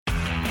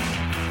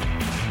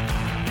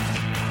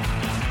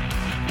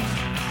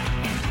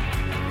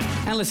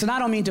And listen, I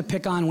don't mean to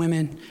pick on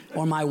women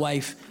or my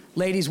wife.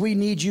 Ladies, we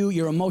need you.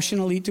 You're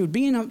emotionally, dude,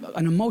 being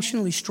an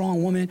emotionally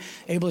strong woman,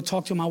 able to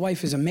talk to my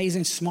wife is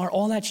amazing, smart,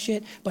 all that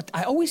shit. But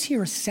I always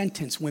hear a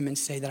sentence women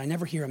say that I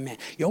never hear a man.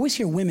 You always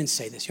hear women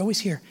say this. You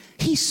always hear,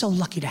 he's so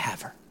lucky to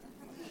have her.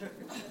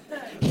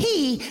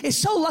 He is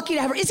so lucky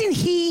to have her. Isn't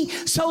he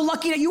so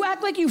lucky that you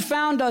act like you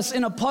found us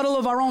in a puddle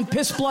of our own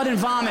piss, blood, and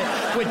vomit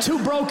with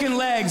 2 broken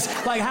legs?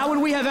 Like, how would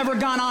we have ever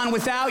gone on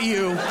without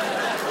you?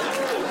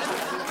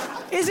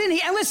 Isn't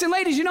he? And listen,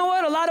 ladies, you know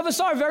what? A lot of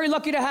us are very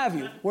lucky to have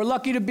you. We're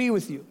lucky to be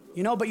with you.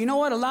 You know, but you know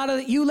what? A lot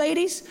of you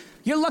ladies,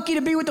 you're lucky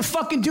to be with the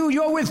fucking dude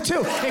you're with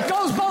too. It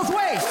goes both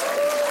ways.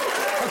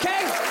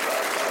 Okay?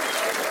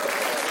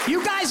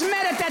 You guys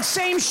met at that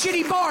same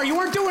shitty bar. You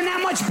weren't doing that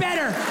much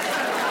better.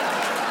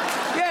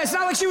 Yeah, it's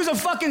not like she was a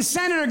fucking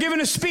senator giving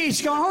a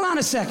speech going, hold on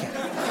a second.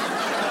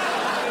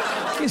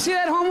 You see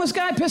that homeless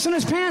guy pissing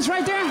his pants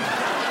right there?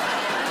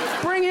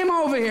 Bring him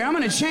over here. I'm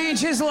going to change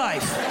his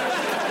life.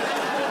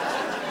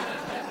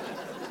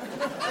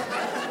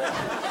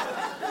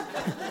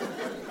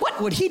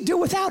 What would he do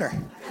without her?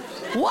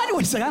 What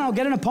would he say? I don't know,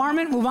 get an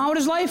apartment, move on with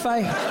his life?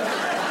 I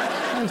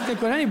don't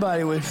think what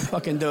anybody would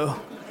fucking do.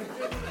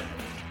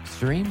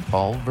 Stream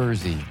Paul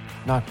Virzi,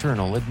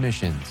 Nocturnal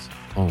Admissions,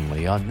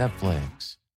 only on Netflix.